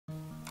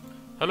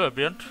Hello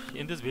everyone,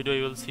 in this video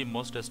you will see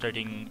most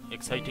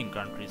exciting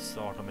countries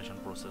automation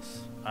process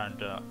and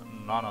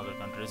none other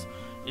countries.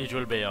 It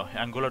will be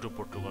Angola to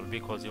Portugal,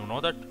 because you know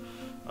that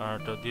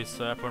this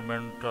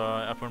appointment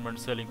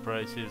selling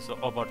price is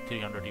about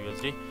 300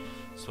 USD.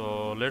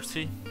 So let's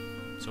see.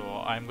 So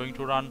I'm going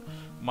to run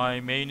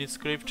my main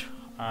script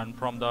and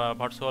from the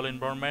virtual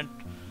environment,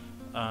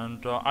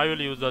 and I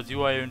will use the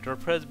GUI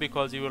interface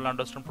because you will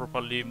understand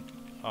properly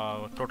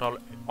total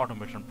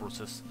automation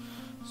process.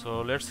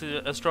 So let's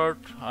start.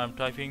 I'm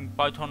typing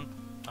Python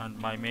and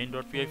my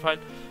main.py file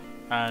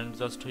and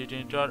just hit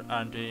enter,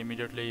 and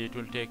immediately it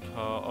will take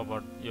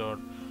over your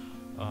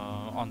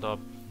on the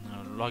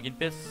login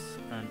page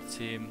and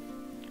see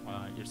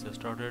it's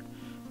started,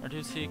 and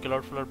you see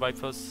Cloudflare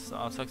bypass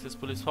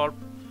successfully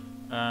solved,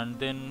 and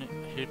then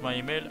hit my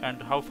email,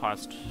 and how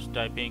fast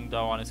typing the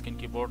on-screen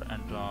keyboard,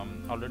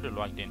 and already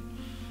logged in.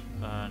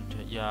 And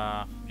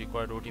yeah,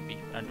 required OTP,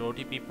 and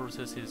OTP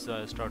process is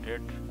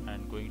started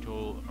and going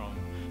to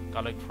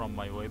collect from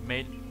my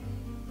webmail,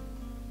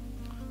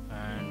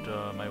 and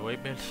my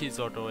webmail is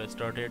auto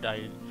started.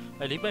 I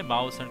leave my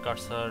mouse and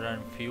cursor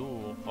and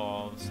few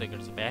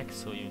seconds back,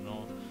 so you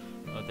know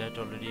that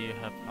already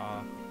have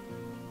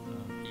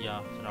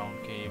yeah,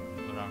 round key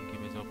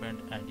is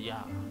opened, and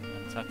yeah,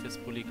 and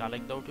successfully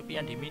collect the OTP,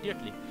 and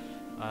immediately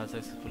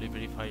successfully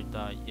verified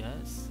the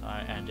yes,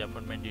 and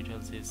appointment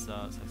details is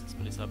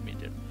successfully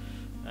submitted,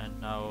 and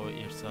now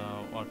it's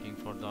working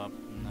for the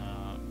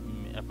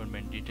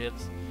appointment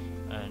details,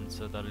 and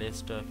so the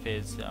list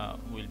phase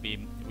will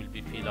be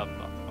filled up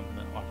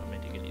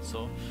automatically.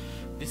 So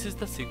this is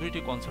the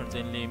security concerns,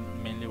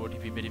 mainly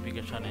OTP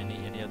verification,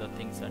 any other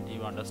things, and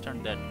you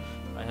understand that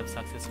I have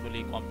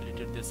successfully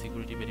completed the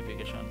security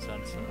verifications,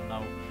 and so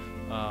now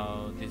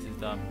this is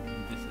the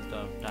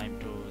time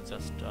to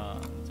just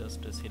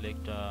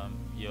select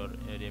your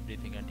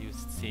everything, and you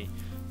see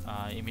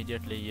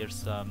immediately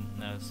it's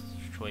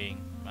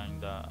showing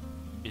and the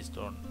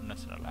Visto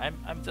national.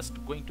 I'm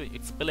just going to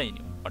explain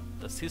you, but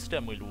the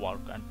system will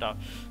work, and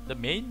the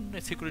main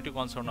security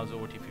concern as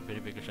OTP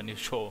verification is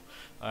show,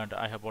 and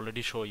I have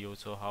already show you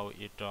so how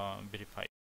it verified.